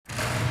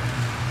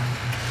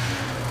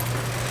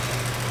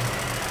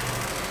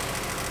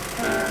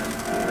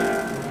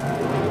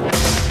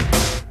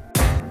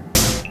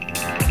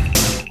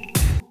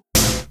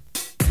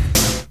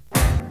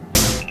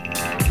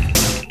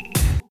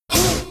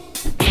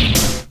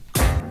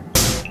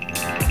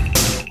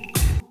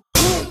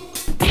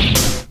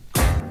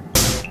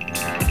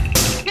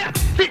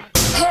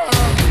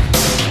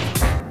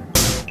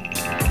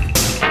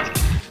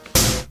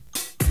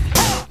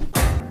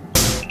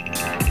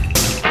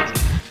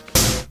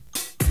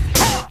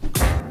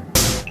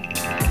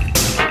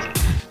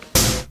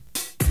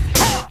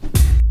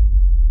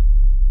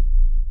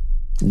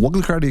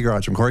Welcome to Cardi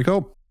Garage. I'm Corey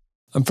Cope.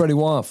 I'm Freddie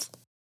Woff.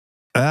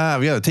 We got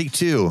to take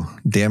two.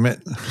 Damn it.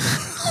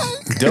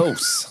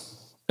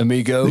 Dose,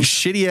 amigos.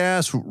 Shitty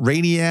ass,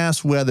 rainy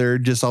ass weather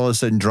just all of a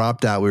sudden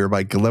dropped out. We were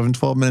like 11,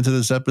 12 minutes of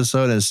this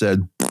episode and it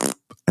said,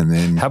 and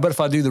then. How about if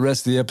I do the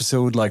rest of the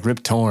episode like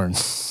Rip Torn?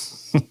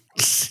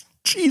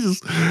 Jesus.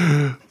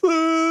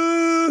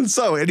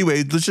 So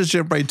anyway, let's just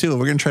jump right to it.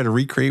 We're going to try to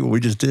recreate what we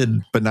just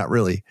did, but not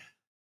really.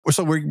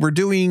 So we're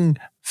doing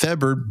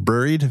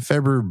February.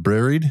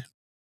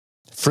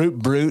 Fruit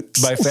Brute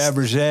by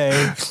Fabergé.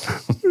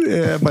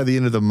 Yeah, by the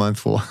end of the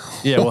month, we'll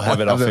have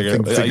it all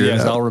figured out.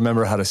 Yes, I'll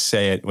remember how to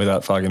say it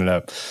without fucking it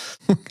up.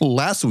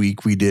 Last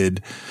week we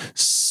did.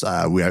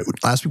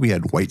 Last week we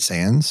had White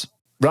Sands.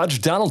 Roger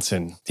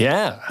Donaldson,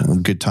 yeah,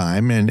 good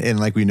time, and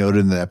like we noted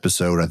in the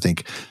episode, I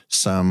think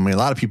a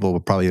lot of people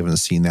probably haven't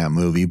seen that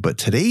movie, but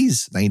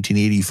today's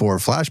 1984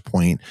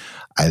 Flashpoint,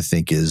 I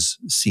think, is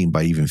seen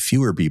by even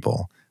fewer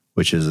people,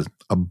 which is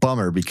a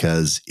bummer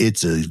because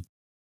it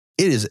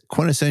is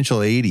quintessential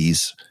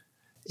 80s.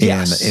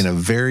 Yes. And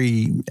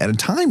at a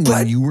time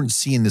when you weren't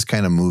seeing this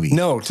kind of movie.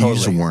 No, totally. You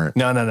just weren't.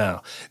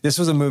 No. This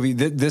was a movie.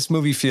 This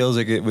movie feels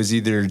like it was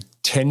either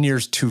 10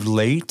 years too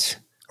late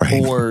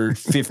or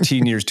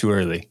 15 years too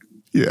early.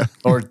 Yeah.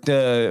 Or,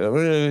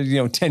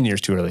 10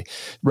 years too early,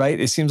 right?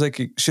 It seems like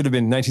it should have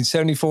been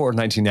 1974 or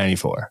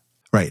 1994.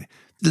 Right.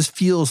 This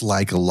feels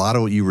like a lot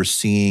of what you were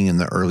seeing in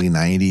the early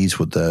 90s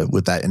with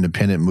that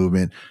independent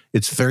movement.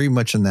 It's very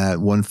much in that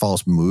one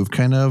false move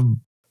kind of.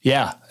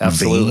 Yeah,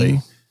 absolutely.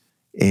 Vein.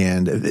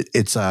 And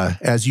it's,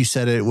 as you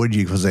said it, what did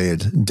you say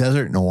it?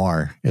 Desert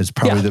noir is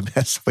probably the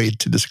best way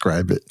to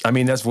describe it. I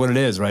mean, that's what it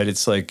is, right?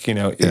 It's like,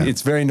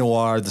 it's very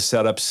noir, the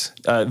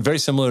setups, very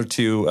similar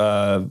to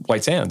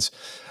White Sands.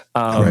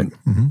 Right.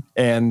 Mm-hmm.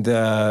 And,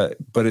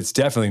 but it's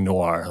definitely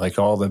noir, like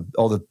all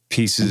the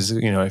pieces,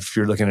 if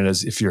you're looking at it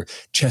as if you're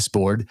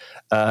chessboard,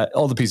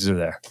 all the pieces are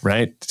there,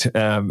 right?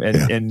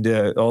 And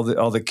all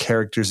the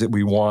characters that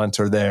we want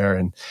are there.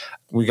 And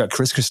we got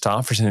Chris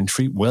Christopherson and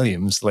Treat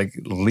Williams like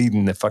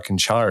leading the fucking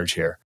charge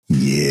here.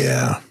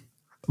 Yeah.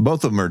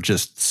 Both of them are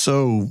just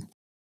so.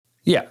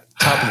 Yeah.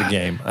 Top of the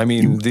game. I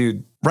mean,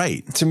 dude.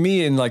 Right. To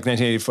me in like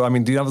 1984, I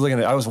mean, dude,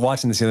 I was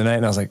watching this the other night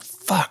and I was like,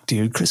 fuck,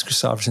 dude, Chris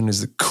Christopherson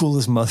is the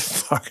coolest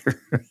motherfucker.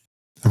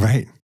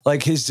 Right.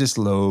 Like his just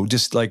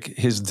like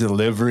his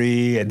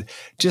delivery and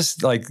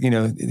just like,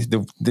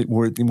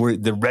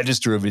 the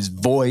register of his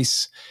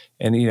voice.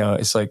 And,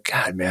 it's like,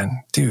 God,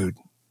 man, dude,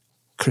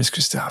 Chris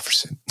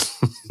Christopherson.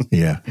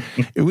 Yeah.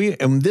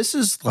 This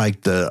is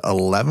like the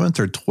 11th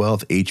or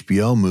 12th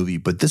HBO movie,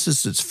 but this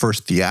is its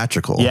first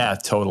theatrical. Yeah,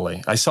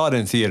 totally. I saw it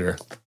in theater.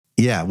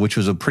 Yeah, which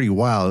was a pretty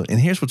wild. And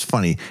here's what's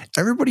funny.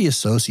 Everybody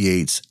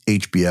associates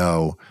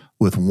HBO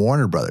with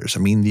Warner Brothers. I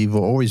mean, they've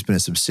always been a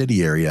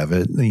subsidiary of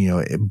it,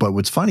 but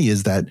what's funny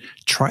is that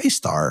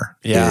TriStar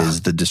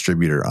is the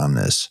distributor on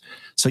this.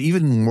 So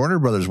even Warner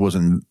Brothers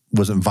wasn't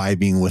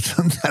vibing with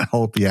that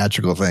whole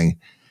theatrical thing.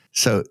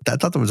 So I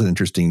thought that was an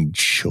interesting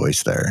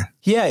choice there.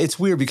 Yeah, it's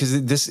weird because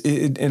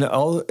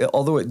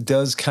although it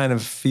does kind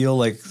of feel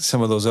like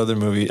some of those other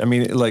movies. I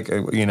mean,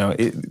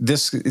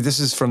 this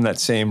is from that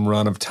same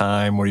run of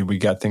time where we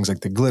got things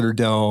like the Glitter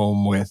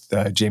Dome with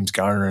James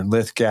Garner and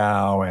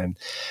Lithgow, and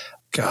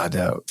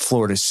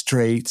Florida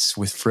Straits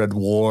with Fred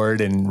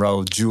Ward and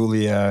Raul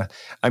Julia.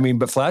 I mean,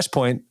 but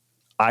Flashpoint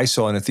I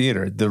saw in a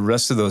theater. The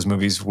rest of those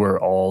movies were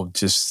all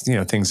just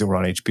things that were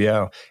on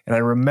HBO, and I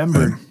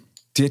remember.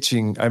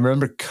 I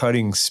remember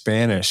cutting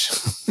Spanish,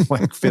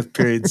 like fifth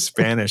period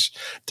Spanish,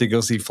 to go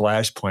see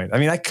Flashpoint. I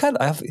mean, I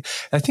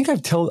think I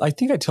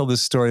tell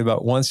this story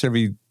about once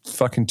every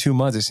fucking 2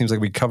 months. It seems like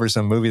we cover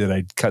some movie that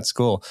I cut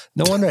school.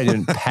 No wonder I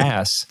didn't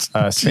pass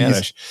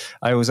Spanish.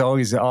 I was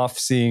always off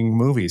seeing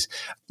movies.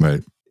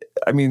 Right.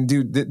 I mean,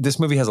 dude, this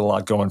movie has a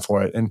lot going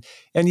for it, and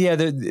yeah,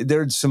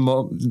 there's some,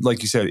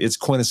 like you said, it's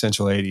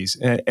quintessential 80s,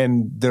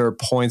 and there are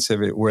points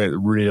of it where it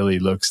really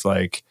looks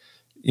like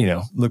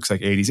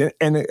 80s.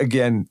 And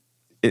again,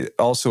 it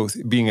also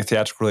being a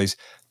theatrical release,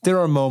 there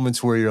are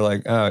moments where you're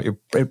like,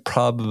 it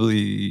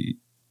probably,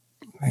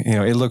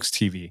 it looks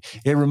TV.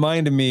 It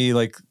reminded me,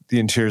 like the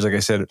interiors, like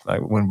I said,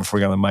 before we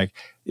got on the mic,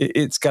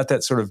 it's got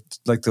that sort of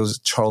like those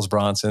Charles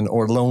Bronson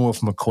or Lone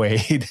Wolf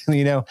McQuade,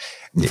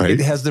 Right. It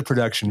has the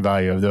production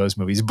value of those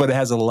movies, but it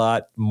has a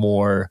lot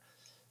more.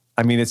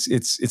 I mean,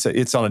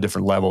 it's on a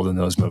different level than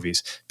those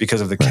movies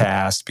because of the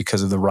cast,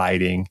 because of the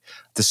writing.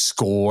 The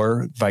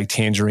score by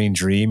Tangerine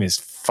Dream is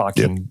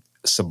fucking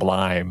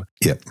sublime.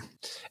 Yep.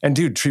 And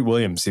dude, Treat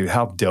Williams, dude,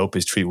 how dope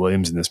is Treat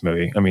Williams in this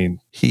movie? I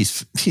mean,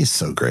 he's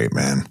so great,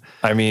 man.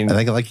 I mean, I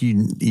think like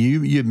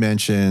you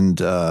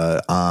mentioned, I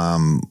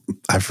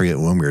forget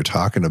when we were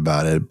talking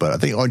about it, but I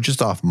think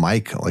just off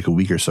mic like a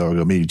week or so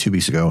ago, maybe 2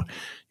 weeks ago,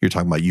 you're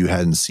talking about you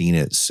hadn't seen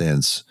it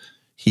since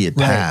he had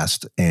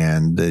passed,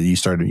 and you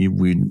started.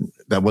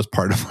 That was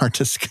part of our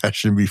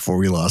discussion before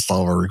we lost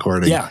all of our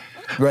recording. Yeah,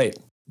 right.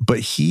 But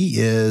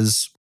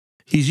he's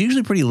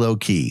usually pretty low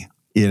key,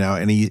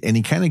 and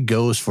he kind of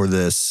goes for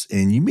this.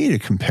 And you made a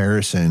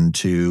comparison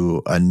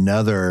to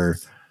another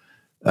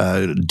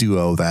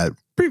duo that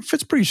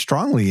fits pretty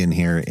strongly in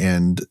here,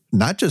 and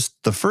not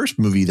just the first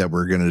movie that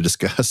we're going to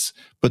discuss,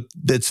 but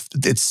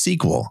its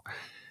sequel.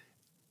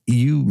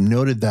 You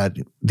noted that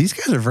these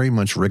guys are very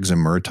much Riggs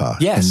and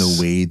Murtaugh in the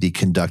way they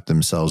conduct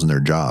themselves in their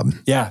job.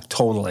 Yeah,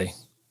 totally.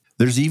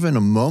 There's even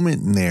a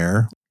moment in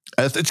there.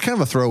 It's kind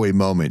of a throwaway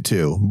moment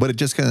too, but it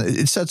just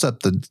it sets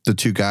up the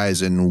two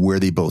guys and where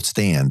they both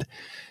stand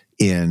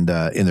in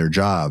their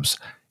jobs.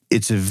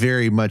 It's a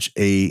very much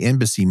a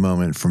embassy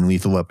moment from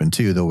Lethal Weapon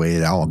 2, the way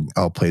it all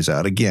plays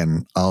out.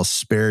 Again, I'll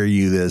spare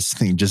you this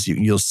thing. Just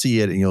you'll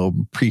see it and you'll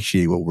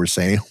appreciate what we're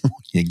saying when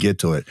you get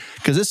to it.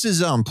 Because this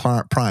is on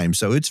Prime,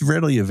 so it's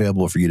readily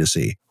available for you to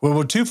see. Well,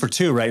 we're 2 for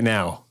 2 right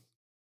now.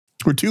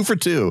 We're 2 for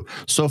 2.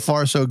 So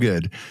far, so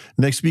good.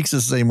 Next week's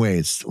the same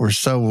way.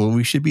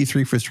 We should be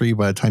 3 for 3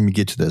 by the time you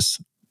get to this.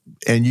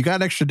 And you got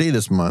an extra day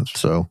this month,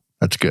 so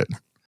that's good.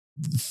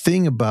 The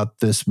thing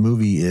about this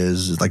movie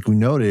is, like we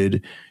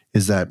noted,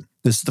 is that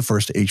this is the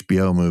first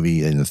HBO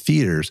movie in the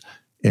theaters,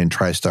 and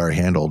TriStar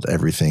handled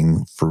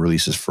everything for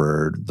releases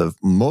for the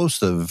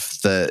most of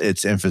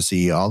its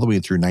infancy all the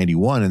way through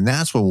 91. And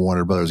that's when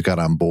Warner Brothers got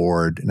on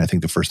board. And I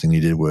think the first thing they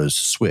did was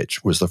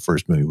Switch, was the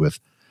first movie with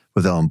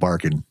Ellen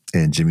Barkin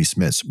and Jimmy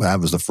Smits.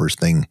 That was the first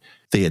thing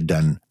they had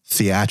done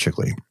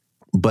theatrically.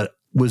 But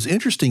what's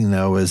interesting,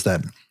 though, is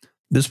that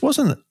this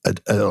wasn't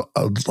a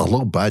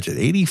low budget.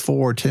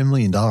 $10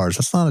 million.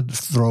 That's not a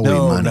throwaway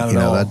money. Not at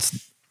all.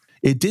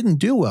 It didn't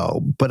do well,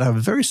 but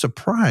I'm very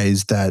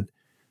surprised that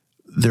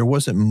there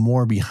wasn't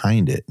more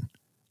behind it.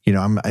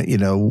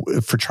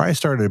 For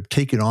TriStar to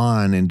take it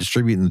on and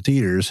distribute in the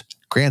theaters,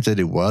 granted,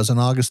 it was an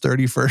August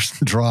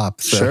 31st drop.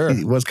 So sure.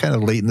 It was kind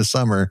of late in the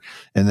summer,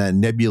 and that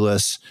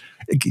nebulous,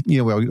 we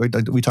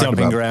talked dumping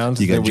about ground.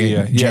 You got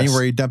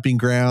January dumping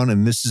ground,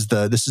 and this is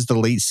the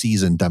late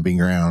season dumping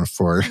ground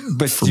for.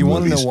 But for do you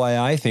want to movies. know why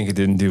I think it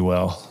didn't do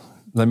well?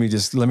 Let me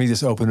just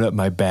open up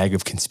my bag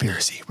of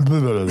conspiracy.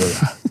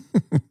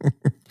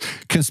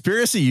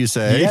 Conspiracy, you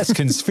say? Yes,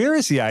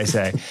 conspiracy, I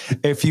say.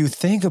 If you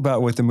think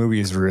about what the movie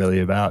is really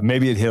about,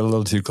 maybe it hit a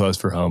little too close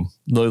for home,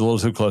 a little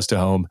too close to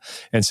home.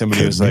 And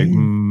somebody was like,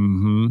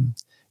 we'll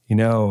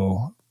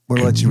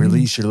let you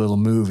release your little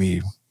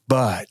movie,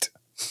 but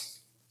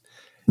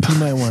you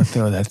might want to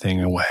throw that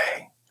thing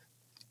away,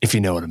 if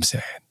you know what I'm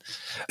saying.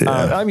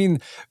 Yeah.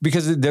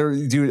 Because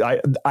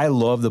I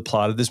love the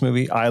plot of this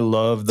movie. I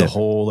love the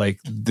whole, like,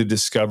 the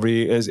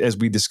discovery as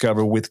we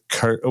discover with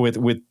Kurt,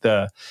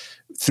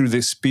 through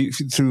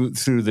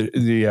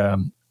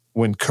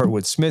when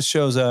Kurtwood Smith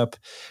shows up,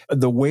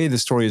 the way the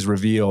story is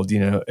revealed,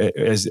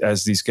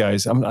 as these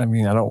guys, how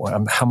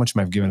much am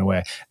I giving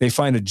away? They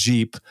find a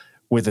Jeep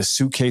with a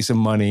suitcase of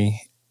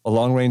money, a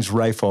long range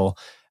rifle,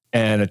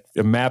 and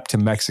a map to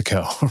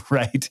Mexico,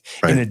 right?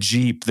 In a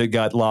Jeep that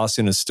got lost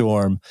in a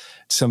storm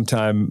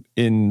sometime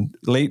in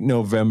late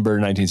November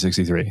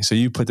 1963. So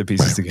you put the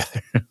pieces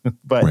together.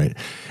 But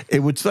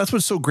that's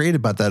what's so great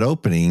about that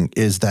opening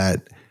is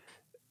that,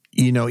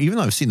 even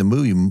though I've seen the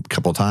movie a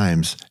couple of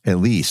times, at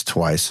least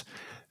twice,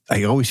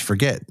 I always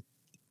forget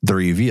the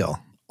reveal.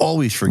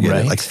 Always forget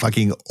it. Like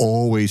fucking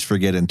always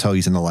forget it until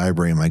he's in the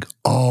library. I'm like,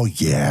 oh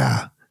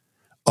yeah.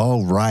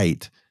 Oh,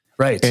 right.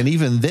 Right. And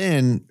even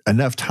then,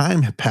 enough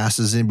time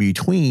passes in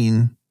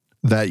between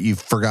that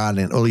you've forgotten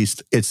it. At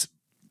least it's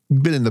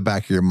been in the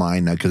back of your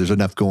mind now because there's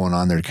enough going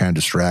on there to kind of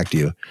distract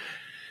you.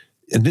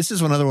 And this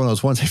is another one of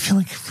those ones I feel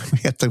like we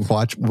have to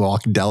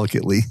walk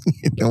delicately,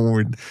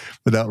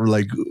 without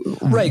like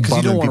right, because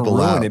you don't want to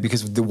ruin out. it.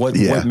 Because what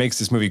makes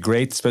this movie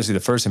great, especially the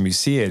first time you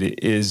see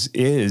it, is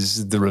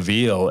the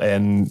reveal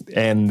and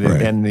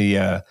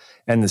the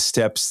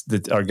steps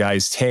that our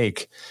guys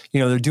take.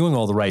 They're doing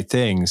all the right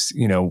things,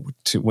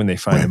 to when they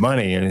find the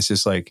money, and it's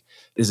just like,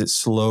 is it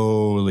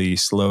slowly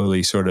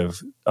sort of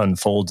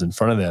unfolds in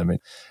front of them.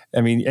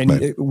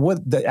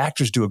 What the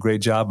actors do a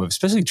great job of,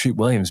 especially Treat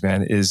Williams,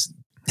 man, is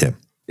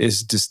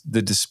just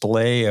the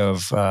display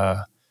of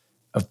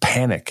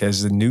panic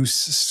as the noose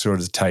sort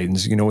of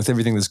tightens, with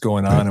everything that's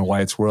going on in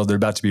Wyatt's world. They're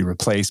about to be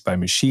replaced by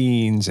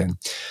machines, and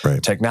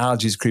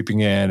technology's creeping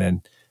in.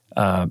 And,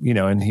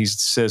 and he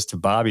says to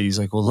Bobby, he's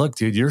like, well, look,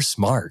 dude, you're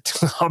smart.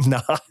 I'm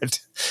not.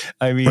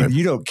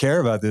 You don't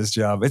care about this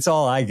job. It's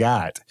all I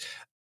got.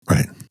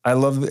 Right. I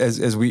love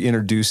as we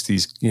introduce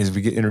as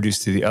we get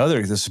introduced to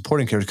the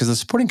supporting characters, because the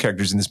supporting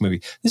characters in this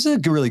movie, this is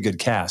a really good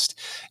cast.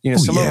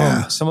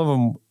 Some of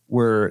them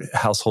were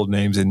household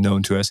names and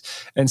known to us,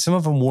 and some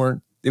of them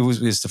weren't. It was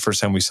the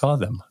first time we saw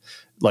them,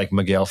 like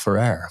Miguel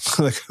Ferrer.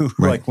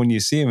 Like when you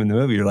see him in the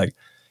movie, you're like,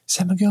 is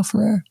that Miguel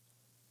Ferrer?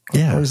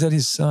 Yeah. Or is that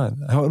his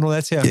son? Oh, no,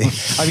 that's him.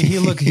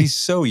 He's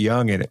so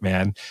young in it,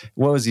 man.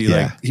 What was he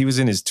like? He was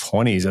in his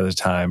 20s at the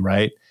time,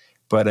 right?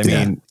 But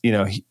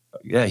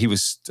he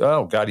was,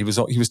 oh God, he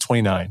was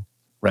 29.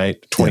 right?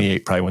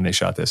 28 probably when they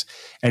shot this.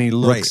 And he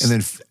looks and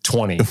then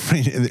 20.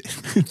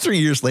 3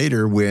 years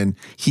later, when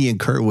he and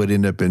Kurtwood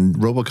end up in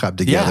RoboCop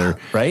together,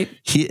 right?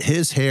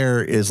 His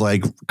hair is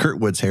like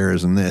Kurtwood's hair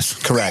is in this.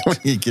 Correct. When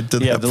you get to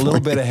the point. little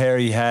bit of hair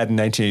he had in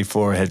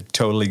 1984 had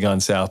totally gone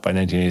south by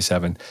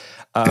 1987.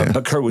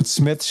 But Kurtwood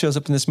Smith shows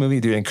up in this movie,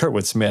 dude. And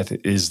Kurtwood Smith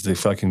is the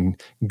fucking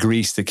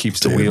grease that keeps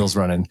the wheels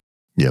running.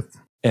 Yep.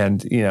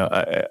 And,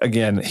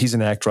 again, he's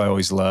an actor I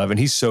always love, and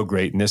he's so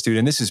great in this, dude.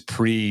 And this is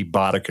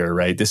pre-Boddicker,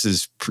 right? This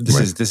is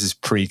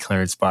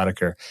pre-Clarence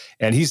Boddicker.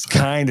 And he's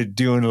kind of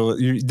doing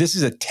this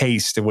is a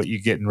taste of what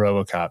you get in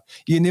RoboCop.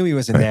 You knew he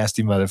was a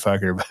nasty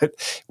motherfucker, but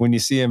when you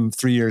see him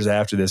 3 years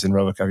after this in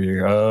RoboCop, you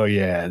go, oh,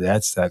 yeah,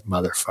 that's that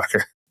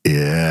motherfucker.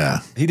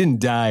 Yeah. He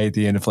didn't die at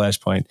the end of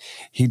Flashpoint.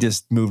 He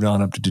just moved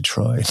on up to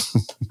Detroit.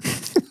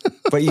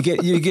 But you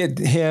get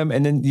him,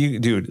 and then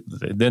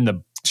then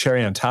the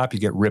cherry on top, you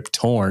get Rip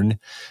Torn,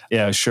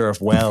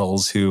 Sheriff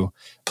Wells, who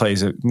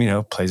plays a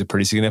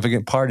pretty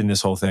significant part in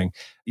this whole thing,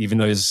 even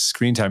though his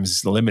screen time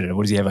is limited.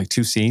 What does he have, like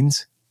 2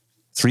 scenes?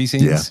 3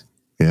 scenes?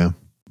 Yeah.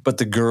 But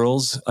the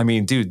girls, I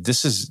mean, dude,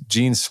 this is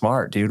Jean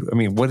Smart, dude. I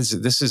mean, what is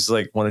it? This is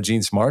like one of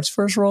Jean Smart's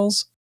first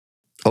roles?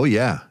 Oh,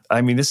 yeah.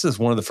 I mean, this is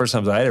one of the first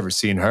times I'd ever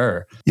seen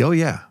her. Oh,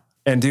 yeah.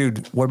 And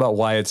dude, what about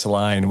Wyatt's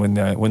line when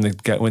they're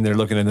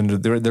looking at them?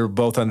 They're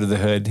both under the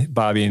hood.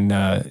 Bobby and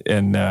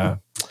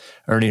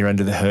Ernie are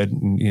under the hood,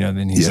 and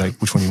then he's like,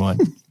 "Which one do you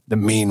want?" The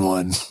mean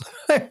one.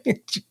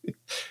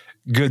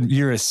 Good,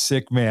 you're a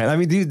sick man. I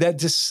mean, dude, that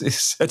just is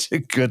such a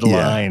good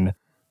line.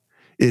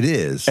 It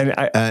is. And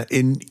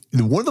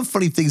one of the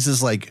funny things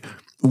is like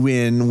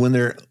when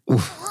they're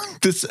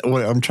this. I'm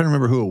trying to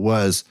remember who it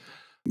was.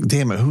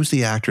 Damn it, who's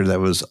the actor that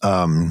was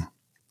the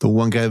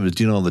one guy that was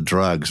doing all the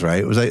drugs?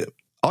 Right? Was I?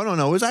 Oh,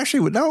 no. It was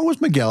actually, it was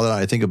Miguel that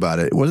I think about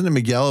it. Wasn't it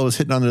Miguel who was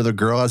hitting on another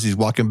girl as he's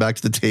walking back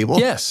to the table?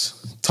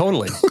 Yes,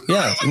 totally.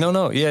 Yeah.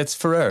 No. Yeah, it's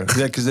Ferrer.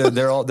 Because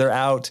they're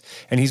out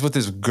and he's with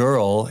this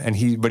girl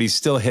but he's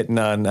still hitting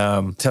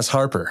on Tess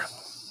Harper.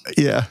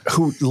 Yeah.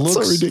 Who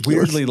looks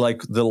weirdly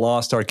like the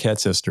lost Arquette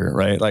sister,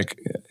 right? Like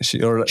she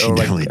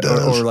definitely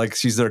does. Or like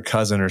she's their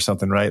cousin or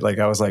something, right? Like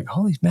I was like,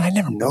 holy man, I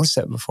never noticed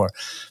that before.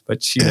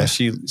 But she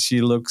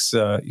looks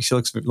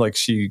like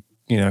she,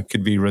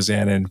 could be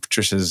Rosanna and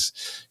Patricia's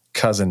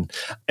cousin.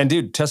 And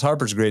dude, Tess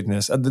Harper's great in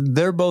this.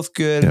 They're both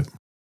good. Yeah.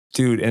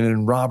 Dude, and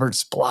then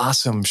Roberts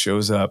Blossom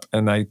shows up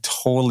and I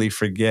totally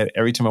forget.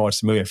 Every time I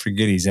watch the movie, I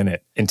forget he's in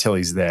it until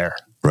he's there.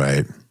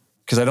 Right.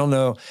 Because I don't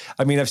know.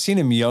 I mean, I've seen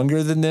him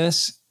younger than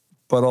this,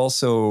 but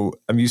also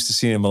I'm used to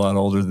seeing him a lot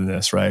older than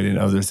this, right? And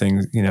other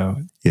things,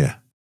 Yeah.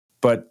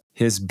 But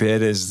his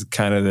bit is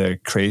kind of the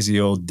crazy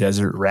old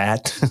desert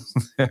rat.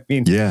 I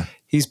mean,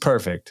 he's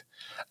perfect.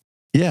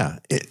 Yeah,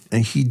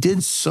 and he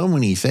did so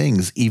many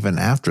things even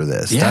after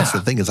this. Yeah. That's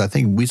the thing is, I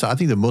think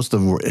that most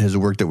of his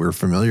work that we're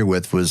familiar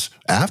with was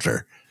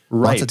after.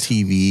 Right. Lots of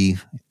TV,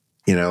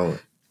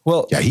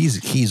 Well, yeah, he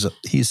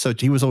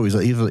was always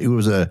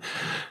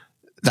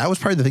that was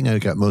probably the thing I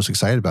got most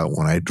excited about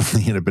when I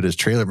hit a bit of his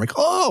trailer. I'm like,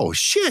 oh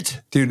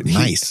shit, dude,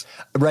 nice.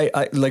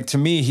 To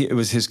me, it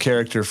was his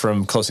character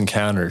from Close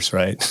Encounters,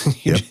 right?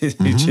 He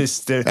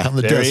just there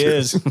he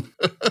is.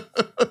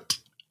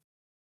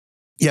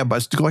 Yeah,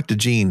 but to go back to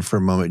Jean for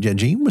a moment. Yeah,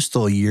 Jean was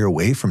still a year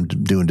away from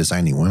doing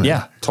Designing Women.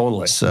 Yeah,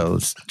 totally. So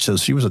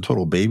she was a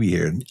total baby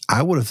here.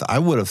 I would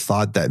have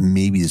thought that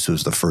maybe this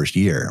was the first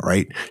year,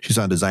 right? She's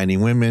on Designing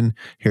Women.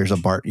 Here's a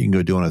part you can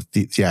go do on a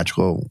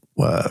theatrical,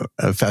 on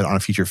a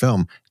feature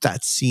film.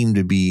 That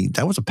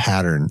was a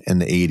pattern in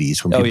the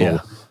 80s when people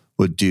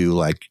would do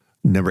like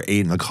number 8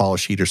 in the call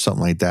sheet or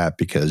something like that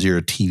because you're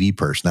a TV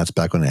person. That's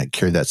back when they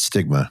carried that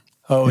stigma.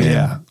 Oh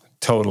yeah,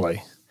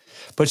 totally.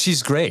 But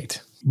she's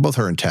great. Both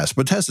her and Tess,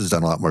 but Tess has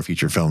done a lot more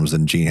feature films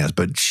than Jean has.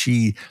 But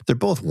they're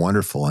both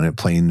wonderful in it,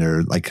 playing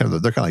they're kind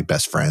of like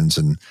best friends,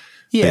 and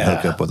they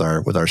hook up with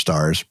our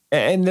stars.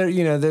 And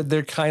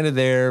they're kind of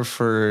there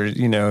for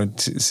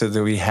so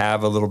that we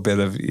have a little bit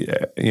of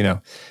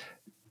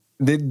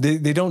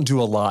They don't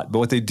do a lot, but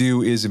what they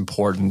do is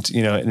important,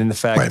 and then the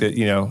fact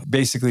that,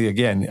 basically,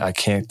 again, I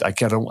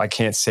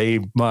can't say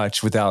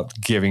much without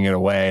giving it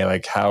away,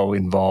 like how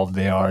involved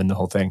they are in the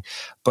whole thing.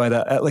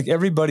 But like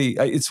everybody,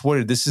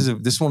 this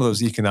is one of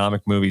those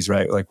economic movies,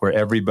 right? Like where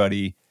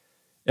everybody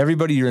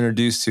you're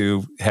introduced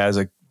to has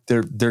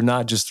they're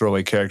not just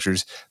throwaway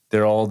characters.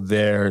 They're all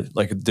there,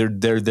 like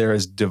they're there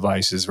as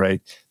devices,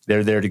 right?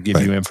 They're there to give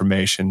you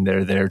information.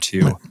 They're there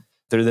to.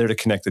 They're there to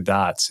connect the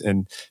dots.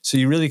 And so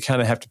you really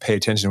kind of have to pay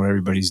attention to what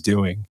everybody's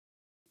doing.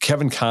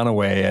 Kevin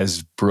Conaway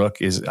as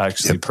Brooke is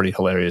actually pretty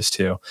hilarious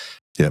too.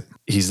 Yep.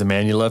 He's the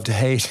man you love to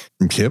hate.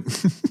 Yep.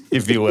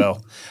 If you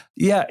will.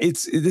 Yeah,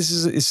 it's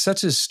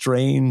such a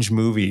strange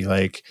movie,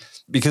 like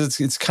because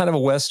it's kind of a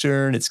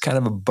Western, it's kind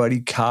of a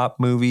buddy cop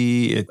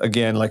movie.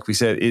 Again, like we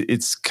said,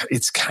 it's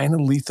kind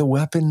of Lethal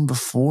Weapon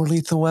before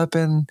Lethal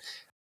Weapon.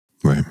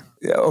 Right.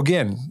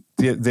 Again,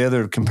 the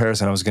other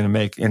comparison I was going to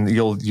make, and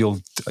you'll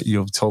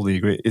totally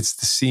agree, it's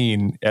the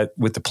scene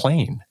with the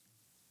plane,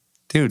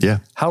 dude. Yeah,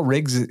 how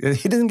Riggs?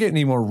 He doesn't get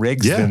any more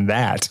Riggs than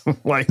that.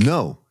 Like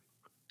no.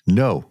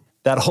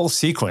 That whole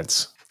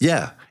sequence.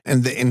 Yeah.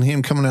 And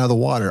him coming out of the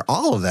water,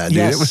 all of that, dude.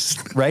 Yes, It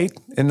was right.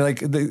 And like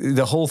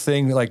the whole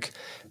thing, like,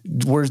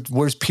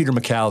 where's Peter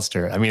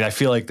McAllister? I mean, I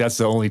feel like that's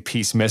the only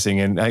piece missing.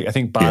 And I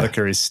think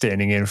Boddicker is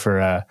standing in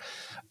for,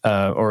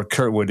 or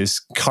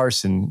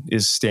Carson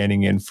is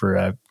standing in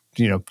for,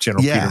 General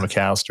Peter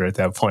McAllister at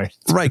that point.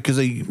 Right. Because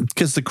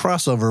the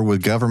crossover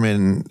with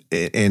government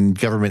and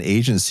government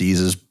agencies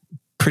is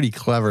pretty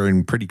clever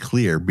and pretty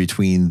clear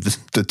between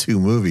the two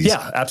movies.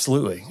 Yeah,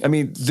 absolutely. I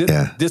mean,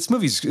 this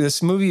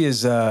movie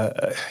is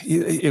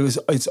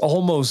it's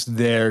almost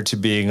there to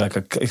being like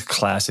a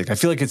classic. I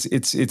feel like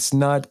it's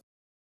not.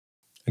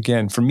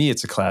 Again, for me,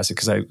 it's a classic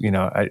because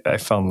I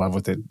fell in love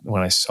with it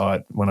when I saw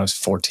it when I was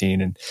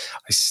 14, and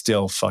I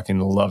still fucking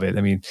love it.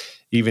 I mean,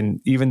 even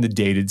the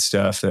dated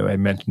stuff that I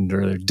mentioned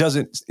earlier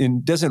doesn't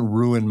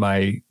ruin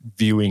my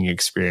viewing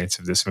experience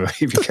of this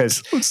movie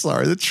because I'm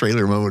sorry, the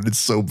trailer moment is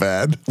so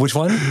bad. Which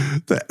one?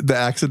 The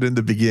accident in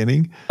the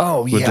beginning.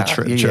 Oh yeah,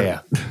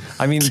 yeah.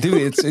 I mean,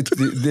 dude,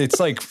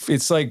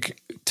 it's like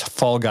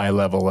Fall Guy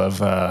level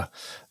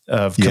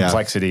of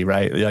complexity,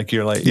 right? Like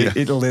you're like,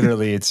 it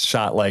literally, it's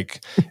shot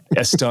like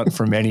a stunt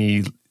from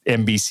any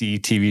NBC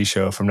TV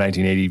show from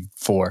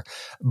 1984.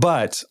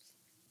 But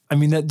I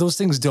mean, those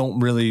things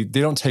they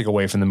don't take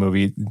away from the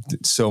movie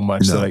so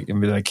much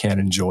that I can't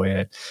enjoy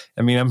it.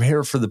 I mean, I'm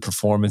here for the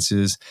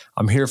performances.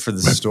 I'm here for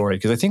the story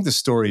because I think the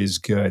story is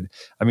good.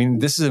 I mean,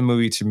 this is a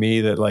movie to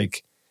me that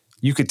like,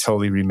 you could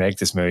totally remake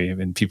this movie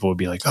and people would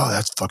be like, oh,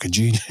 that's fucking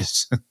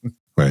genius.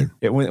 Right.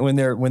 When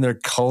they're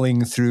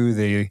culling through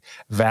the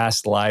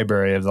vast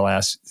library of the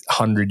last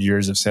 100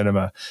 years of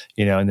cinema,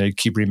 and they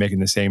keep remaking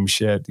the same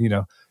shit,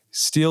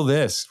 steal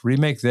this,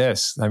 remake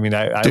this. I mean,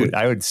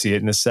 I would see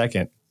it in a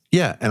second.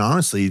 Yeah. And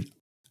honestly,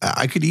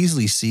 I could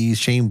easily see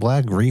Shane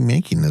Black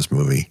remaking this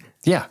movie.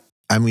 Yeah.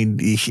 I mean,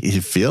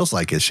 it feels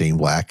like it's Shane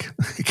Black.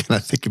 And I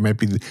think it might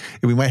be,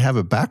 we might have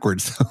it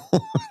backwards though.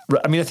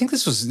 I mean, I think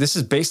this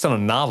is based on a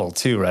novel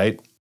too,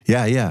 right?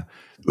 Yeah. Yeah.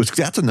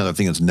 That's another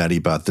thing that's nutty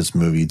about this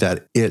movie,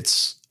 that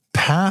its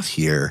path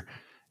here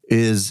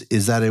is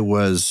that it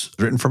was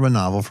written from a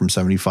novel from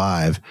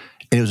 1975,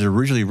 and it was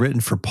originally written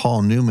for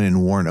Paul Newman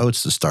and Warren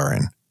Oates to star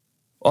in.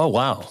 Oh,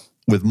 wow.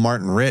 With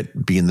Martin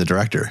Ritt being the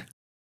director.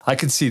 I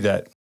could see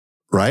that.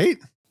 Right?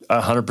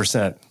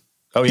 100%.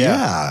 Oh, yeah.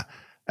 Yeah.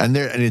 And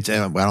I don't think it's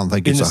in a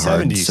the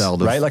hard 70s, sell.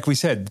 Right? Like we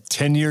said,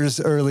 10 years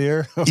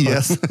earlier.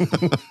 Yes.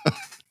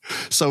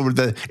 So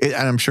and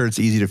I'm sure it's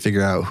easy to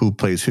figure out who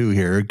plays who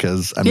here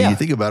because I mean you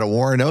think about it,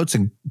 Warren Oates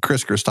and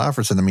Chris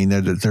Christopherson. I mean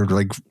they're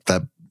like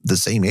the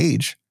same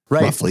age,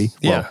 right? Roughly.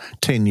 Yeah, well,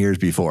 10 years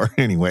before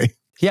anyway.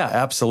 Yeah,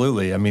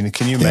 absolutely. I mean,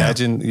 can you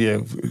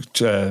imagine?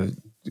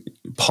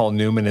 Paul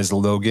Newman as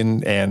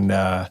Logan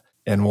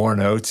and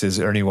Warren Oates as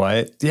Ernie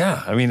Wyatt.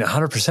 Yeah, I mean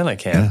 100% I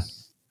can.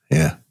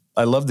 Yeah.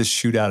 I love the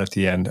shootout at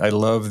the end. I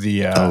love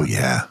the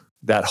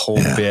that whole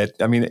bit.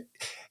 I mean.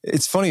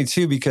 It's funny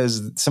too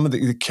because some of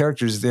the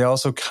characters, they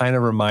also kind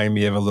of remind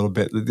me of a little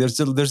bit. There's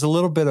a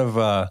little bit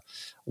of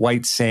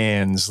White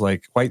Sands.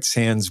 Like White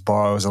Sands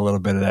borrows a little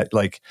bit of that,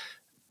 like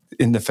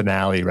in the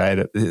finale,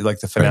 right? Like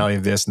the finale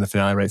of this and the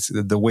finale, right?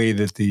 So the way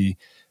that the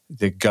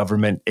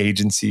government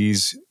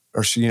agencies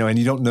are, and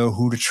you don't know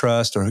who to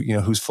trust or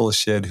who's full of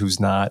shit, who's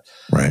not.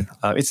 Right.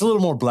 It's a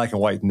little more black and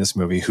white in this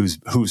movie. Who's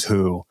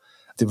who?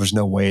 There was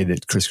no way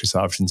that Chris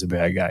Christopherson's a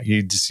bad guy.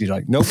 You're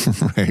like, nope.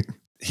 Right.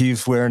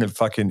 He's wearing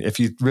if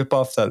you rip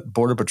off that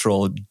Border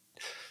Patrol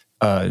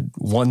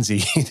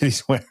onesie that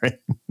he's wearing,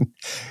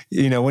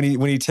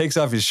 when he takes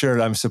off his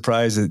shirt, I'm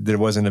surprised that there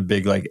wasn't a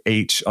big like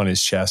H on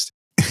his chest.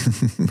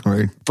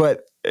 Right.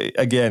 But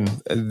again,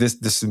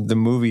 the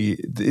movie,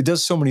 it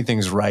does so many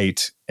things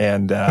right.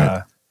 And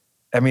I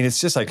mean,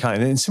 it's just iconic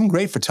and some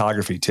great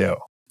photography too.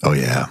 Oh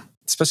yeah.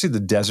 Especially the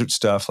desert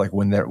stuff, like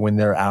when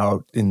they're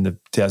out in the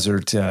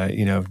desert,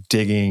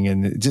 digging,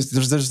 and just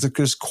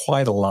there's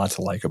quite a lot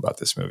to like about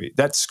this movie.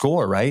 That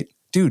score, right,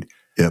 dude?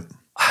 Yep.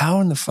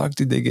 How in the fuck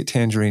did they get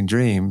Tangerine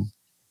Dream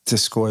to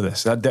score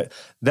this?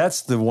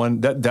 That's the one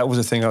that was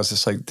a thing. I was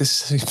just like, this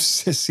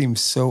seems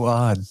so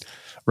odd,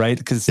 right?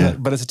 Because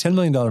but it's a $10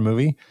 million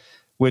movie,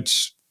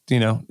 which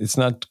it's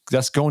not.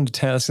 That's going to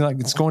town.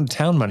 It's going to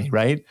town money,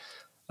 right?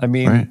 I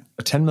mean,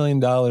 a $10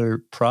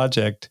 million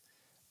project.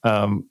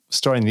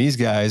 Starring these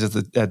guys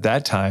at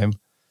that time,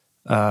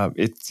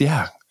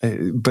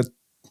 but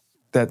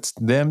that's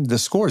them. The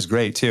score is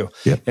great too,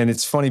 and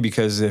it's funny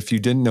because if you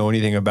didn't know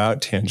anything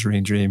about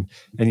Tangerine Dream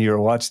and you were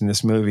watching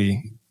this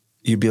movie,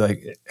 you'd be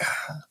like,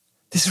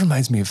 "This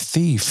reminds me of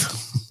Thief,"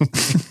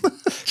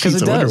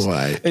 because it does.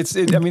 Why.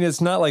 I mean,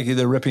 it's not like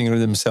they're ripping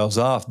themselves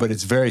off, but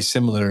it's very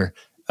similar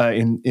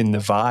in the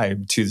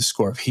vibe to the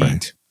score of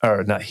Heat,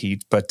 or not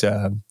Heat, but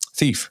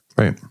Thief.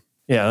 Right.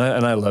 Yeah,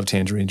 and I love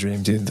Tangerine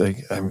Dream, dude.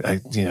 Like,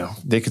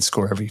 they could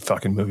score every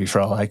fucking movie for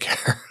all I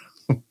care.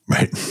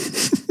 Right.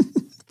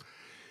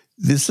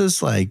 This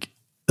is like,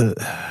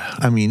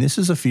 this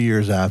is a few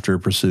years after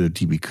Pursuit of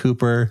D.B.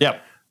 Cooper.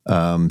 Yep.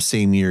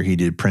 Same year he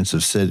did Prince of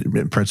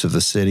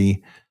the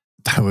City.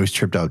 I was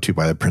tripped out too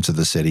by the Prince of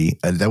the City.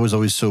 That was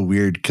always so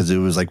weird because it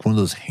was like one of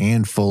those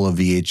handful of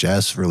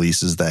VHS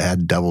releases that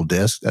had double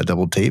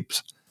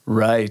tapes.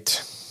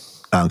 Right.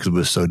 Because it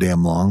was so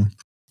damn long.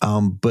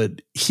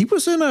 But he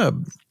was at a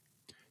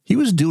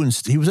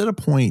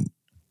point,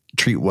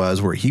 Treat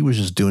was, where he was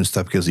just doing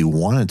stuff because he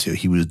wanted to.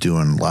 He was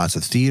doing lots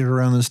of theater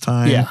around this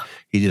time. Yeah.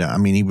 He did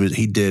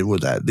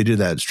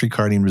that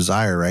Streetcar Named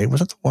Desire, right?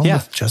 Was that the one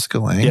with Jessica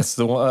Lange? Yes,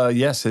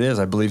 yes, it is.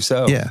 I believe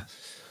so. Yeah.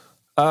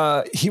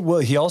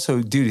 He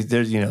also, dude,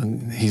 there,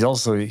 he's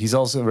also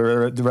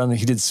around.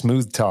 He did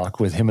Smooth Talk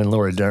with him and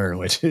Laura Dern,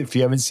 which if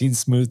you haven't seen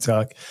Smooth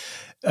Talk,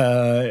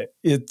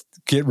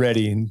 get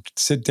ready and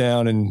sit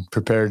down and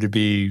prepare to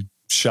be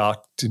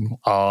shocked and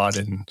awed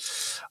and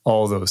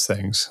all those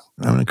things.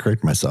 I'm going to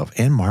correct myself.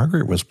 And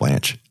Margaret was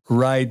Blanche.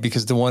 Right,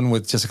 because the one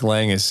with Jessica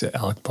Lange is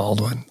Alec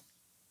Baldwin.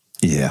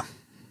 Yeah.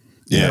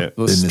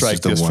 Let's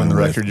strike this from the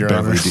record, Your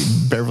Honor.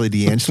 Beverly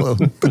D'Angelo.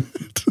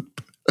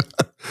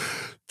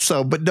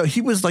 So, but no,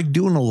 he was like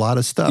doing a lot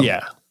of stuff.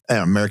 Yeah.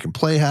 American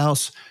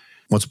Playhouse,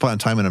 Once Upon a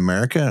Time in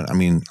America. I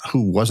mean,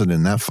 who wasn't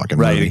in that fucking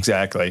movie? Right,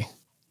 exactly.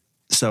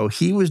 So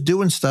he was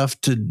doing stuff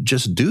to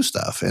just do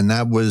stuff. And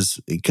that was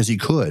because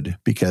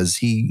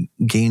he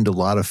gained a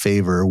lot of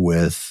favor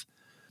with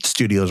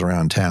studios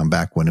around town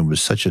back when it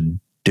was such a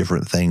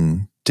different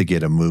thing to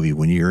get a movie.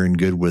 When you're in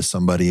good with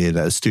somebody at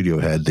a studio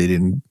head,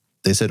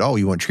 they said, "Oh,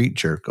 you want Treat?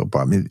 Sure, go."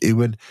 I mean, it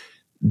would,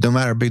 no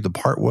matter how big the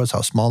part was, how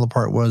small the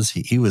part was,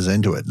 he was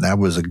into it. And that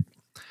was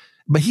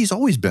but he's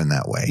always been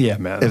that way. Yeah,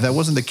 man. If that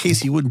wasn't the case,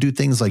 he wouldn't do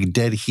things like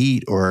Dead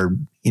Heat or,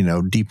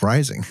 Deep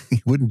Rising.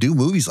 He wouldn't do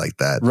movies like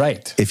that.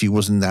 Right. If he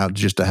wasn't out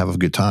just to have a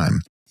good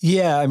time.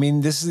 Yeah, I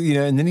mean, this is,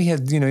 and then he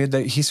had,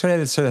 he sort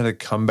of had a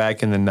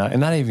comeback and not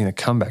even a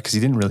comeback because he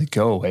didn't really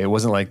go away. It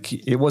wasn't like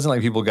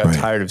people got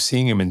tired of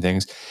seeing him and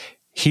things.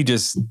 He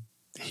just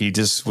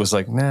was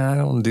like, nah, I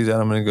don't want to do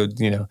that. I'm going to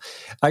go,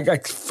 I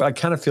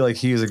kind of feel like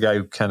he was a guy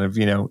who kind of,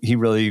 he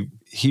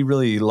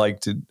really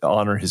liked to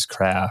honor his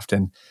craft.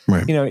 And,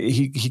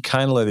 he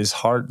kind of let his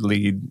heart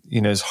lead,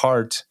 his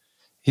heart.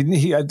 He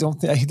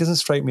doesn't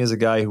strike me as a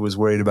guy who was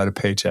worried about a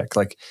paycheck.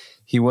 Like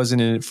he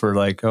wasn't in it for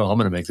like, oh, I'm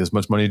going to make this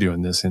much money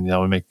doing this. And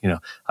I'm going to make,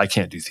 I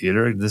can't do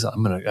theater. I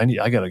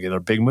got to get a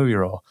big movie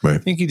role. Right. I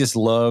think he just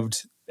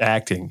loved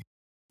acting.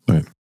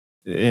 Right.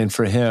 And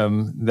for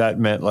him, that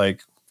meant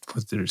like,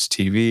 whether it's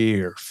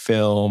TV or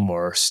film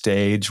or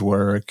stage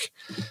work,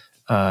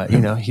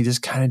 he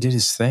just kind of did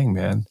his thing,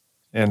 man.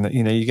 And,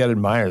 you got to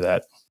admire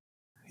that.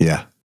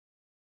 Yeah.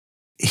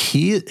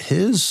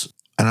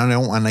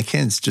 And I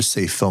can't just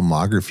say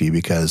filmography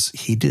because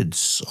he did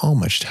so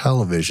much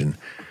television.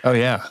 Oh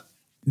yeah.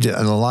 And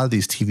a lot of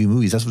these TV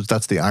movies,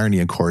 that's the irony,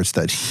 of course,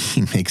 that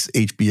he makes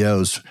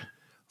HBO's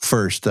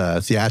first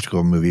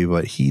theatrical movie,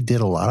 but he did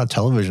a lot of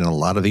television, a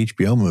lot of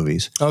HBO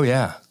movies. Oh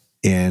yeah.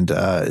 And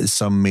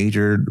some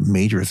major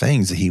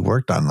things that he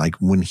worked on, like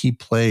when he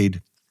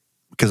played,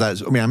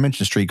 because I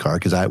mentioned Streetcar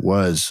because that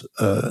was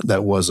a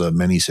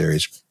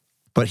miniseries,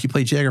 but he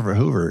played J. Edgar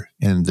Hoover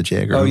in the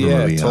J. Edgar Hoover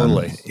movie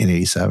totally. In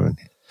 '87.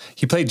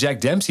 He played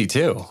Jack Dempsey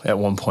too at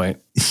one point.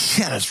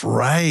 Yeah, that's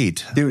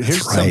right. Dude,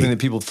 here's something that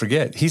people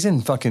forget. He's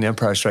in fucking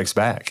Empire Strikes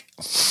Back.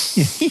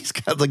 Yeah, he's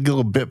got like a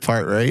little bit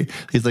part, right?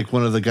 He's like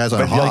one of the guys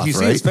on Hoth, like you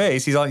see his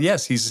face. He's on.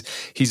 Yes,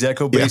 he's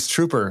Echo Base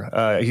Trooper.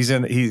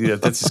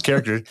 That's his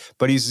character.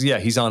 But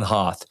he's on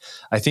Hoth.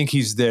 I think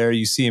he's there.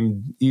 You see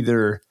him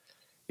either.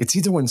 It's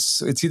either when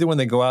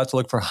they go out to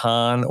look for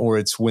Han or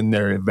it's when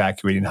they're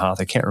evacuating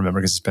Hoth. I can't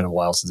remember because it's been a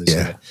while since they've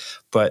seen it.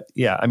 But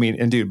yeah, I mean,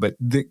 and dude,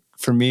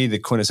 for me, the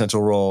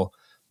quintessential role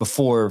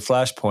before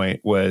Flashpoint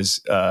was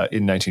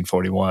in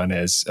 1941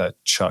 as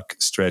Chuck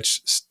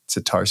Stretch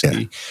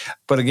Sitarsky. Yeah.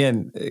 But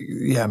again,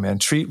 yeah, man,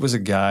 Treat was a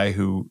guy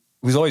who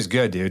was always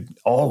good, dude.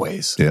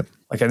 Always. Yeah.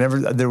 Like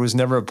there was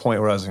never a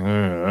point where I was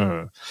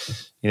like,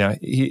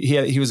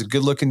 he was a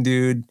good looking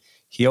dude.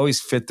 He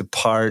always fit the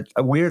part.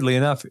 Weirdly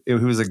enough, he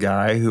was a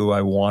guy who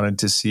I wanted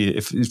to see.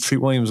 If Treat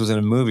Williams was in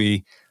a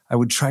movie, I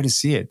would try to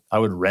see it. I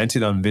would rent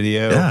it on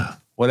video,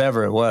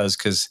 whatever it was,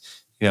 because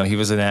he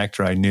was an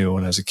actor I knew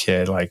when I was a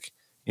kid. Like,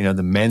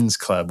 The Men's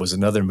Club was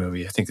another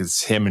movie. I think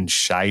it's him and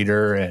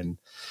Scheider and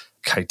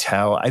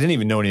Keitel. I didn't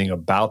even know anything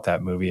about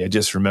that movie. I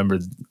just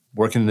remembered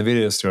working in the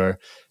video store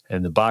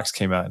and the box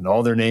came out and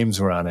all their names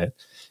were on it.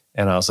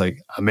 And I was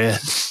like, I'm in.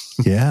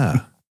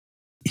 Yeah.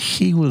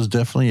 He was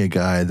definitely a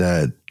guy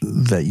that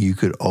you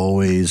could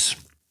always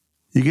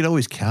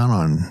count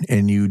on,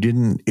 and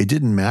it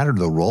didn't matter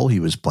the role he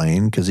was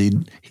playing because he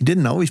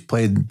didn't always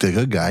play the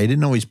good guy. He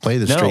didn't always play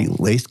the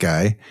straight-laced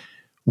guy,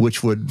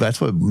 that's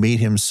what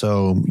made him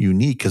so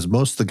unique, because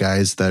most of the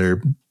guys that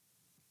are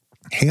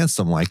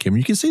handsome like him,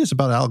 you can see this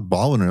about Alec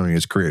Baldwin early in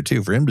his career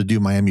too. For him to do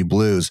Miami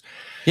Blues,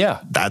 he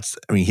never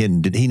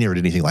did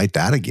anything like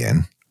that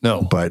again.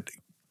 No. But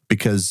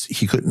because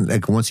he couldn't,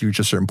 like once he reached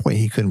a certain point,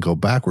 he couldn't go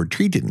backward.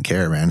 Treat didn't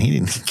care, man. He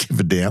didn't give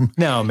a damn.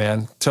 No,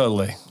 man.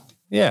 Totally.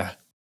 Yeah.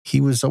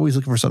 He was always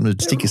looking for something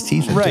to stick his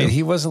teeth into. Right.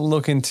 He wasn't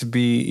looking to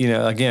be,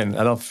 again,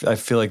 I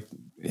feel like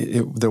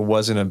there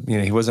wasn't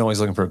he wasn't always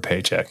looking for a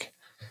paycheck.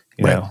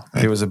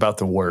 It was about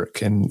the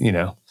work. And,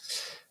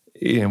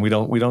 And we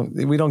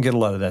don't get a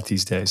lot of that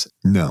these days.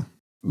 No.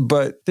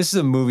 But this is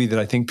a movie that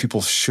I think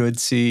people should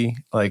see.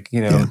 Like,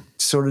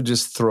 sort of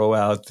just throw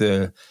out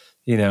the,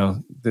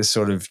 the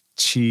sort of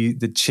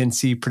the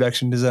chintzy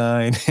production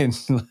design.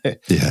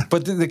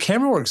 But the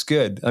camera work's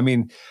good. I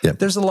mean,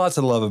 there's a lot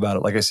to love about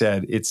it. Like I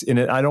said, it's in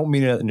it. I don't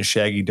mean it in a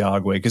Shaggy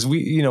Dog way, because we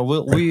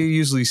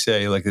usually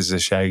say like this is a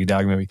Shaggy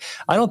Dog movie.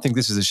 I don't think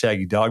this is a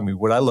Shaggy Dog movie.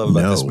 What I love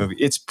about this movie,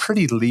 it's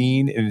pretty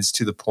lean and it's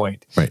to the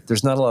point. Right.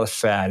 There's not a lot of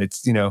fat.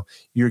 It's,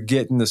 you're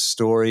getting the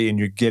story and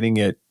you're getting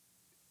it.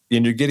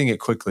 And you're getting it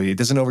quickly. It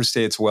doesn't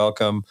overstay its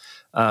welcome.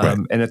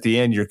 And at the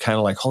end, you're kind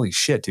of like, holy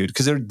shit, dude.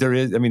 Because there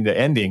is, I mean,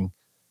 the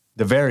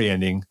very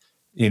ending,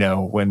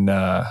 when,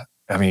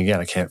 again, I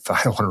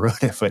don't want to ruin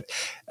it, but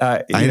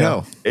I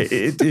know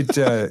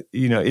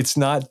it's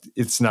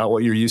not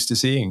what you're used to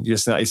seeing.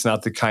 It's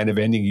not the kind of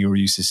ending you were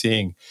used to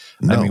seeing.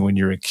 No. I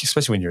mean,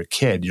 especially when you're a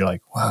kid, you're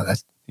like, wow,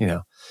 that's,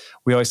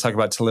 we always talk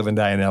about To Live and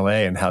Die in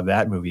LA and how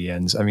that movie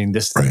ends. I mean,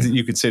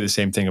 you could say the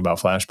same thing about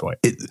Flashpoint.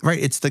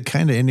 It's the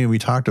kind of ending we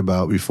talked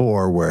about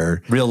before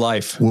where real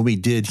life. When we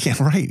did,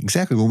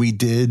 exactly. When we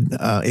did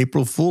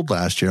April Fool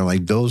last year,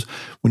 like those,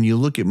 when you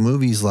look at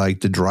movies like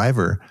The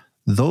Driver,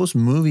 those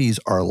movies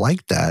are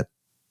like that.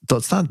 So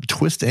it's not a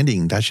twist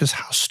ending. That's just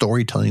how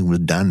storytelling was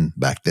done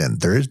back then.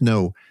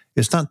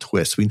 It's not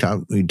twists. We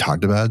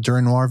talked about it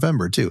during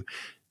Noirvember too.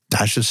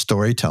 That's just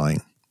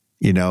storytelling.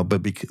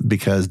 But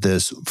because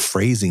this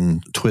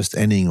phrasing, twist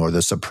ending or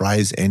the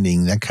surprise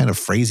ending, that kind of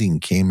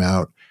phrasing came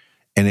out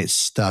and it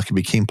stuck. It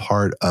became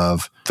part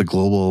of the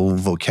global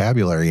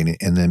vocabulary.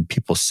 And then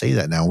people say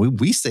that now.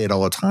 We say it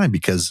all the time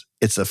because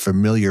it's a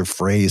familiar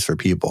phrase for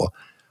people.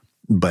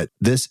 But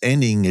this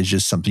ending is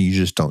just something you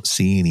just don't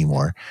see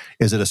anymore.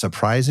 Is it a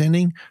surprise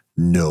ending?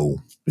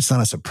 No, it's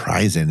not a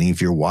surprise ending.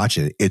 If you're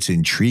watching it, it's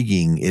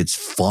intriguing. It's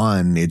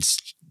fun.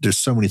 There's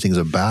so many things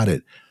about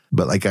it.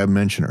 But like I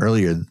mentioned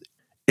earlier,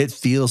 it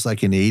feels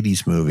like an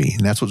 80s movie.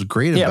 And that's what's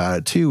great about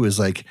it too, is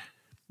like,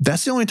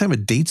 that's the only time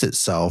it dates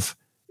itself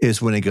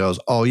is when it goes,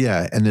 oh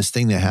yeah. And this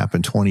thing that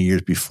happened 20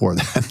 years before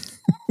that.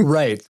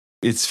 Right.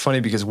 It's funny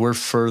because we're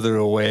further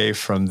away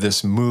from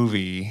this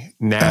movie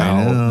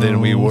now than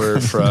we were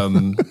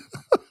from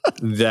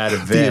that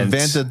event. The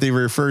event that they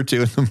refer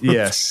to in the movie.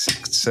 Yes.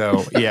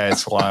 So yeah,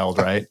 it's wild,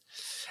 right?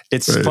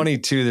 It's funny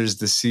too. There's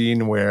the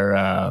scene where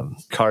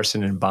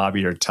Carson and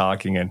Bobby are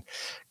talking, and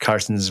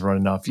Carson's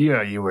running off.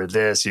 Yeah, you were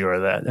this, you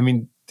were that. I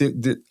mean,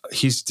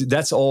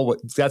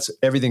 that's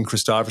everything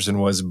Christopherson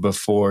was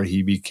before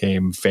he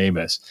became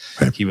famous.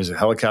 Right. He was a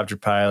helicopter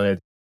pilot.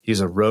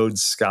 He's a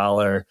Rhodes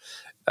Scholar.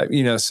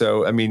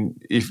 So I mean,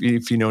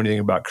 if you know anything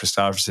about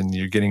Christopherson,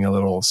 you're getting a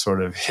little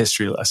sort of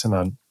history lesson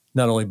on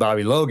not only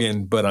Bobby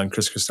Logan but on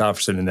Chris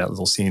Christopherson in that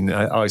little scene.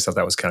 I always thought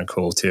that was kind of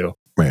cool too.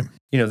 Right.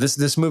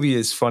 This movie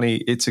is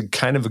funny. It's a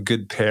kind of a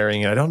good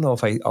pairing. I don't know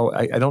if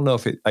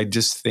I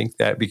just think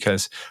that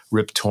because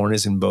Rip Torn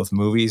is in both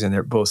movies and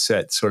they're both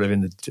set sort of in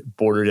the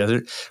border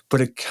desert.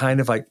 But it kind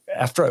of like,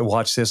 after I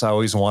watch this, I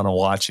always want to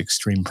watch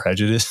Extreme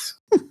Prejudice.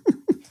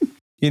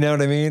 You know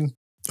what I mean?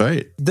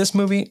 Right. This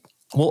movie,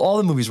 well, all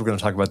the movies we're going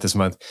to talk about this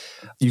month,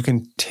 you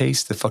can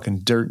taste the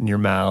fucking dirt in your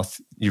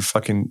mouth, your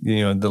fucking,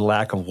 the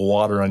lack of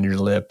water on your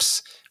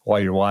lips while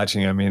you're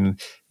watching. I mean,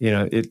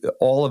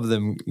 all of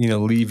them,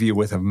 leave you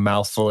with a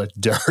mouthful of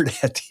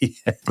dirt at the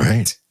end.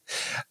 Right.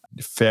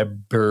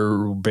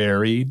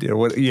 Buried or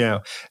what,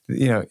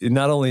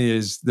 not only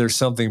is there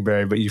something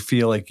buried, but you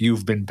feel like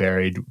you've been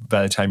buried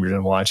by the time you're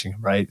done watching,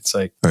 right? It's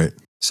like, right.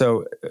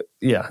 So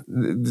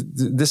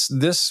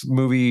this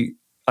movie,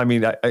 I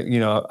mean,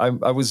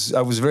 I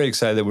was very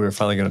excited that we were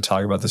finally going to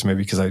talk about this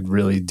movie because I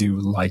really do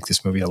like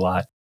this movie a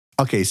lot.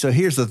 Okay, so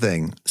here's the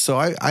thing. So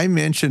I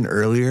mentioned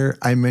earlier,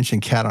 I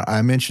mentioned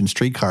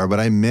Streetcar, but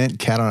I meant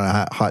Cat on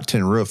a Hot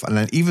Tin Roof.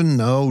 And even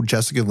though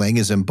Jessica Lange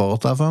is in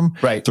both of them,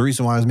 right. The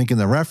reason why I was making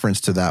the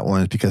reference to that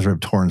one is because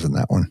Rip Torn's in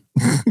that one.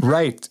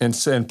 Right.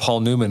 And Paul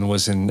Newman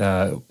was in,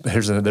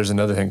 there's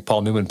another thing.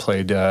 Paul Newman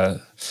played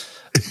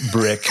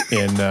Brick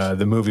in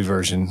the movie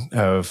version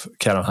of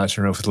Cat on a Hot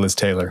Tin Roof with Liz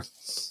Taylor.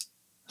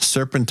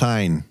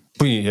 Serpentine.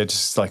 It's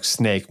just like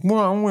snake.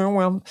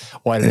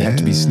 Why did it have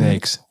to be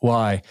snakes?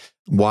 Why?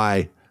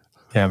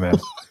 Yeah, man.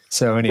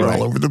 So anyway. We're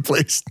all over the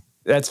place.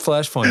 That's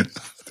Flashpoint.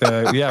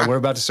 We're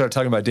about to start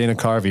talking about Dana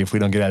Carvey if we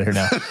don't get out of here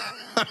now.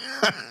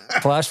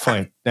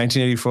 Flashpoint,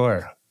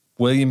 1984.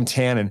 William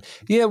Tannen.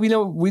 Yeah,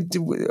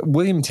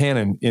 William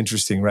Tannen,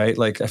 interesting, right?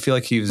 Like, I feel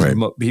like he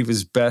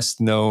was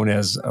best known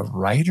as a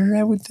writer,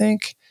 I would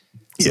think.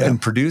 Yeah.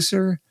 And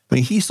producer. I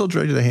mean, he still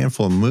directed a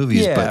handful of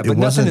movies, but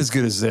nothing as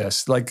good as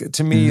this. Like,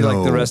 to me,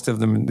 like the rest of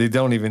them, they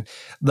don't even,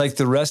 like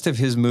the rest of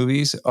his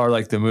movies are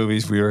like the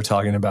movies we were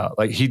talking about.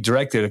 Like, he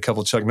directed a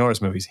couple Chuck Norris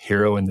movies,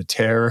 Hero and the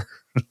Terror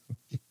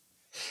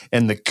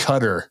and The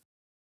Cutter.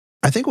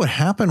 I think what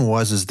happened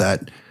is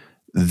that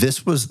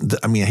this was,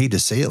 I hate to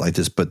say it like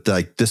this, but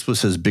like this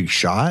was his big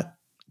shot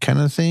kind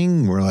of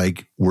thing. We're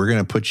like, we're going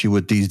to put you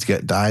with these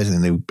guys.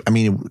 And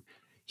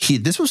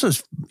this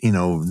was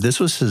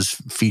his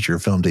feature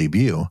film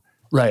debut.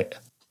 Right.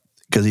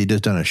 Because he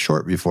just done a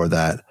short before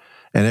that.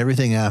 And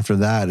everything after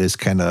that is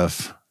kind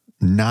of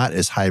not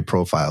as high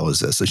profile as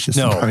this. It's just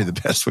probably the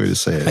best way to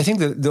say it. I think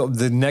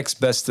the next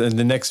best and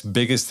the next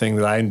biggest thing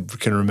that I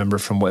can remember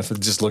from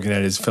just looking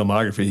at his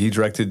filmography, he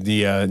directed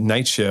the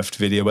Night Shift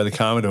video by the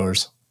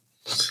Commodores.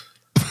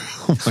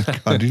 Oh my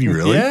God, did he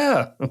really?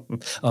 Yeah.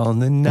 On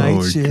the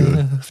night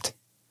shift.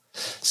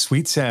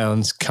 Sweet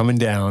sounds coming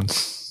down.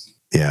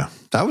 Yeah.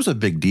 That was a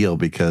big deal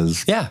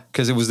because... Yeah,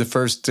 because it was the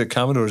first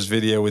Commodores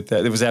video with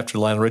that. It was after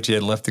Lionel Richie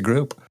had left the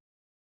group.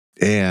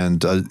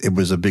 And it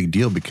was a big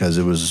deal because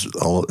it was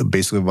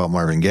basically about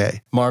Marvin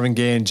Gaye. Marvin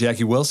Gaye and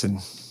Jackie Wilson.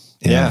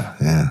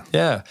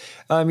 Yeah.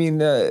 I mean,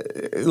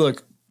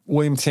 look,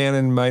 William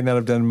Tannen might not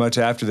have done much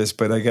after this,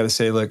 but I got to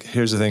say, look,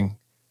 here's the thing.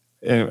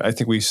 And I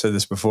think we've said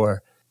this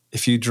before.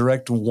 If you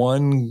direct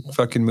one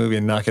fucking movie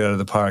and knock it out of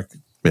the park,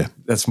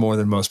 that's more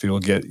than most people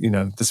get.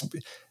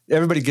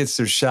 Everybody gets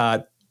their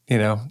shot. You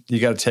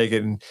got to take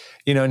it, and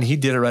and he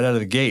did it right out of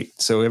the gate.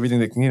 So everything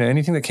that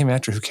anything that came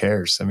after, who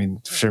cares? I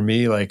mean, for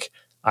me, like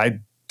I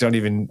don't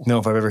even know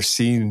if I've ever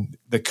seen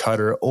The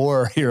Cutter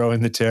or Hero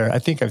in the Tear. I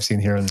think I've seen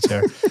Hero in the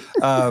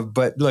Tear,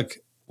 but look,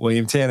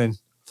 William Tannen,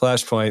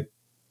 Flashpoint.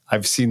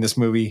 I've seen this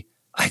movie.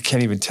 I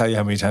can't even tell you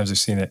how many times I've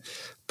seen it,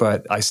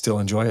 but I still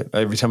enjoy it.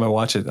 Every time I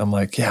watch it, I'm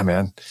like, yeah,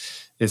 man,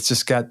 it's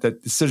just got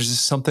that. There's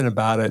just something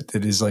about it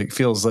that is like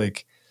feels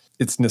like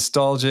it's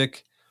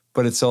nostalgic.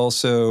 But it's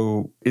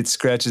also, it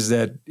scratches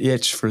that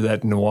itch for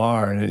that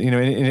noir. And,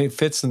 and it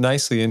fits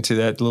nicely into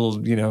that little,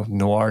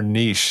 noir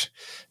niche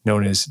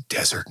known as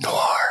desert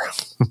noir.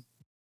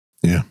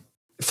 Yeah.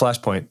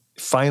 Flashpoint.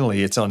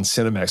 Finally, it's on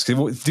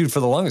Cinemax. Dude, for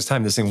the longest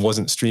time, this thing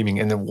wasn't streaming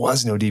and there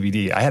was no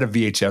DVD. I had a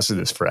VHS of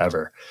this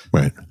forever.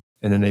 Right.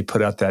 And then they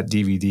put out that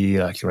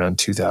DVD like around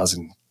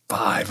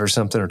 2005 or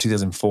something, or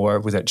 2004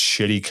 with that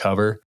shitty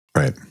cover.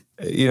 Right.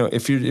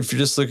 If you're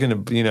just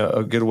looking to,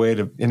 a good way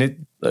to, and it,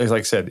 like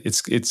I said,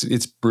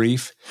 it's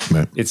brief,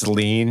 right. It's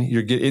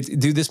lean.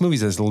 Dude, this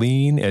movie's as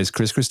lean as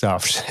Chris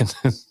Christopherson.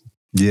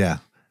 Yeah.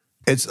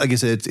 It's like I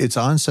said, it's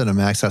on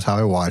Cinemax. That's how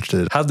I watched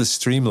it. How'd the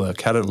stream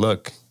look? How'd it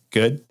look?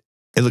 Good?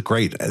 It looked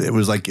great. It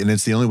was like, and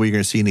it's the only way you're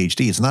going to see in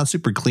HD. It's not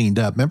super cleaned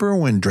up. Remember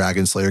when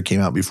Dragon Slayer came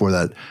out before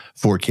that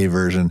 4K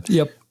version?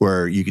 Yep.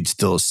 Where you could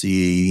still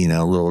see,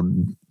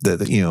 the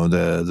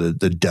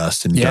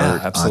dust and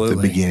dirt at the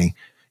beginning.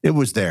 It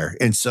was there.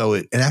 And so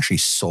it actually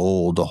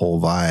sold the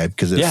whole vibe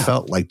because it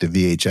felt like the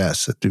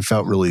VHS. It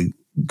felt really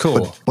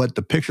cool. But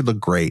the picture looked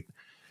great.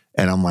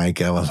 And I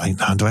was like,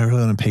 no, do I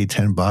really want to pay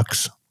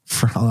 $10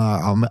 for,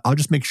 I'll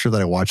just make sure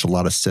that I watch a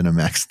lot of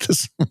Cinemax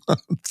this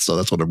month. So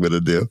that's what I'm going to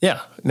do.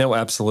 Yeah, no,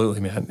 absolutely,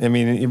 man. I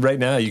mean, right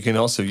now you can,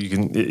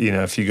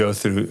 if you go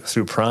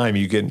through Prime,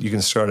 you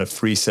can start a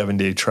free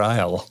 7-day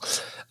trial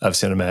of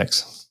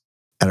Cinemax.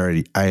 I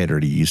had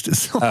already used it.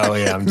 So oh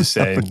yeah, I'm just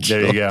saying.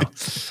 There you go.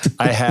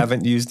 I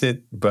haven't used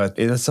it, but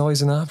it's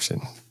always an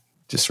option.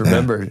 Just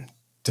remember,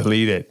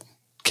 delete it,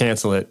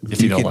 cancel it if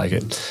you don't like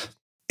it.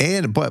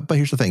 And but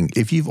here's the thing: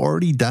 if you've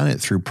already done it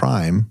through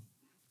Prime,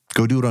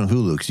 go do it on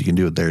Hulu because you can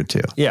do it there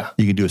too. Yeah,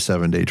 you can do a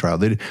 7-day trial.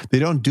 They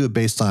don't do it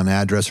based on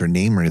address or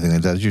name or anything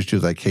like that. They just do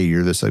like, hey,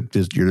 you're this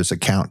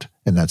account,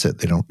 and that's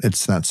it.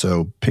 It's not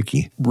so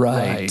picky.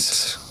 Right.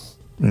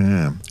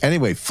 Yeah.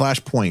 Anyway,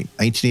 Flashpoint,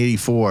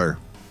 1984.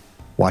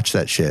 Watch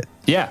that shit.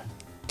 Yeah.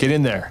 Get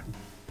in there.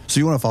 So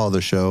you want to follow the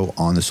show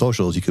on the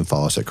socials, you can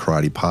follow us at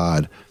Karate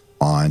Pod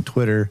on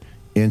Twitter,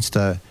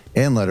 Insta,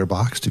 and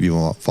Letterboxd. If you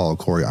want to follow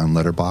Corey on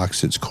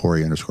Letterboxd, it's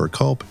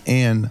Corey_Culp.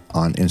 And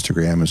on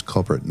Instagram is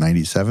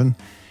Culprit97.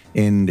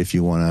 And if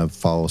you want to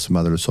follow some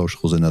other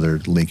socials and other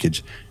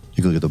linkage,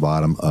 you can look at the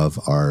bottom of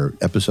our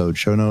episode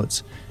show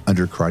notes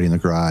under Karate in the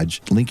Garage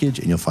linkage,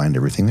 and you'll find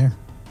everything there.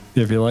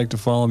 If you'd like to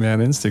follow me on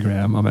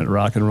Instagram, I'm at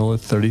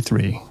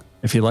rockandroller33.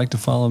 If you'd like to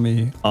follow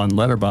me on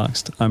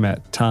Letterboxd, I'm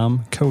at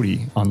Tom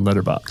Cody on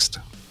Letterboxd.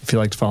 If you'd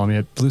like to follow me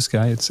at Blue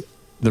Sky, it's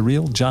The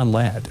Real John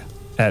Ladd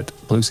at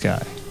Blue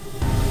Sky.